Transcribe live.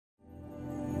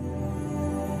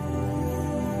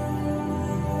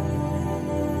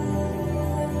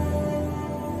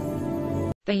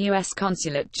The U.S.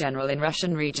 Consulate General in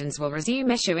Russian regions will resume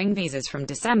issuing visas from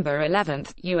December 11,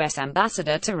 U.S.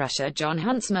 Ambassador to Russia John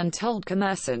Huntsman told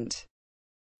Commerçant.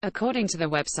 According to the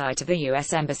website of the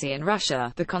U.S. Embassy in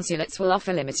Russia, the consulates will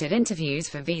offer limited interviews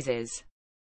for visas.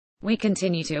 We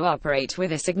continue to operate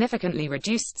with a significantly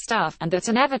reduced staff, and that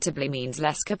inevitably means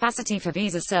less capacity for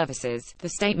visa services, the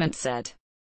statement said.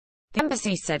 The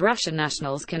embassy said Russian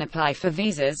nationals can apply for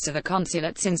visas to the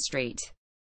consulates in St.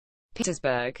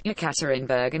 Petersburg,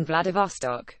 Yekaterinburg and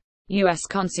Vladivostok. U.S.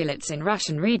 consulates in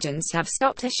Russian regions have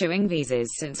stopped issuing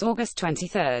visas since August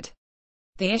 23.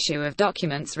 The issue of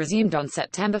documents resumed on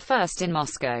September 1 in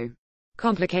Moscow.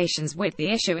 Complications with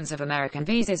the issuance of American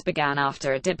visas began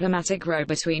after a diplomatic row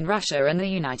between Russia and the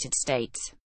United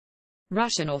States.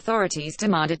 Russian authorities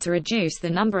demanded to reduce the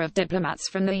number of diplomats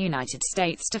from the United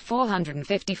States to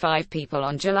 455 people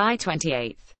on July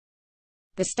 28.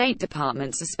 The State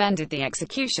Department suspended the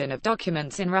execution of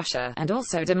documents in Russia, and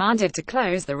also demanded to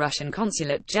close the Russian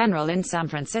Consulate General in San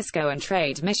Francisco and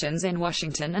trade missions in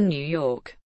Washington and New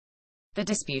York. The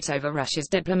dispute over Russia's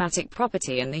diplomatic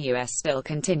property in the U.S. still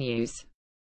continues.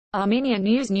 Armenia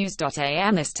News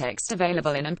News.am. This text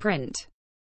available in and print.